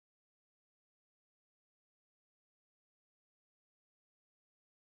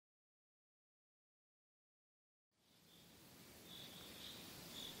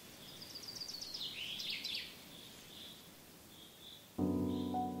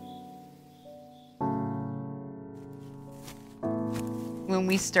When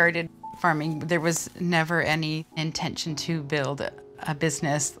we started farming, there was never any intention to build a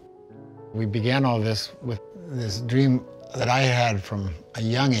business. We began all this with this dream that I had from a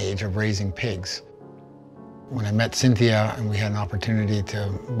young age of raising pigs. When I met Cynthia and we had an opportunity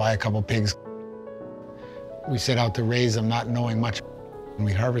to buy a couple pigs, we set out to raise them not knowing much.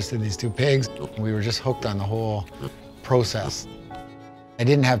 We harvested these 2 pigs. We were just hooked on the whole process. I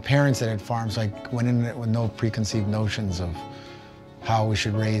didn't have parents that had farms, so I went in with no preconceived notions of how we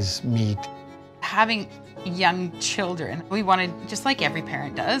should raise meat. Having young children, we wanted, just like every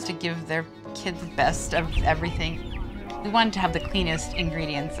parent does, to give their kids the best of everything. We wanted to have the cleanest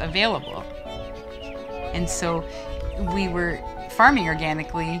ingredients available. And so we were farming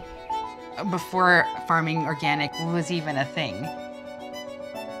organically before farming organic was even a thing.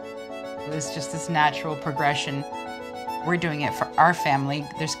 It was just this natural progression. We're doing it for our family.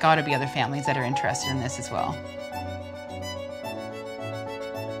 There's got to be other families that are interested in this as well.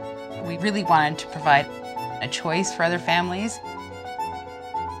 We really wanted to provide a choice for other families.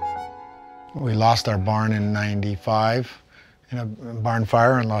 We lost our barn in '95 in a barn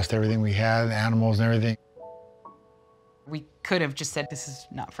fire and lost everything we had, animals and everything. We could have just said, this is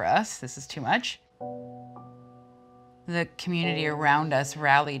not for us, this is too much. The community around us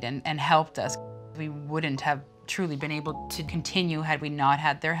rallied and helped us. We wouldn't have truly been able to continue had we not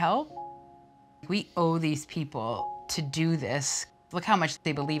had their help. We owe these people to do this. Look how much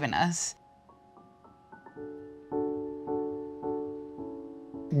they believe in us.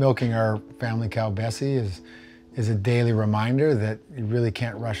 Milking our family cow, Bessie, is a daily reminder that you really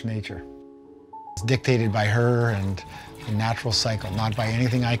can't rush nature. It's dictated by her and the natural cycle, not by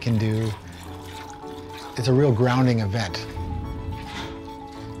anything I can do. It's a real grounding event.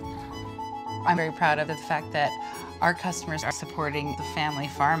 I'm very proud of the fact that our customers are supporting the family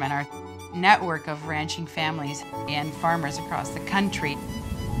farm and our network of ranching families and farmers across the country.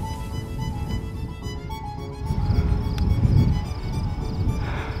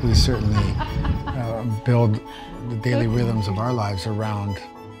 We certainly build the daily rhythms of our lives around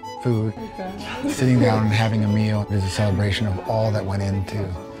food. Sitting down and having a meal is a celebration of all that went into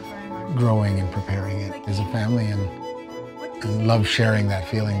growing and preparing it as a family, and love sharing that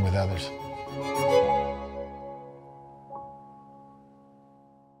feeling with others.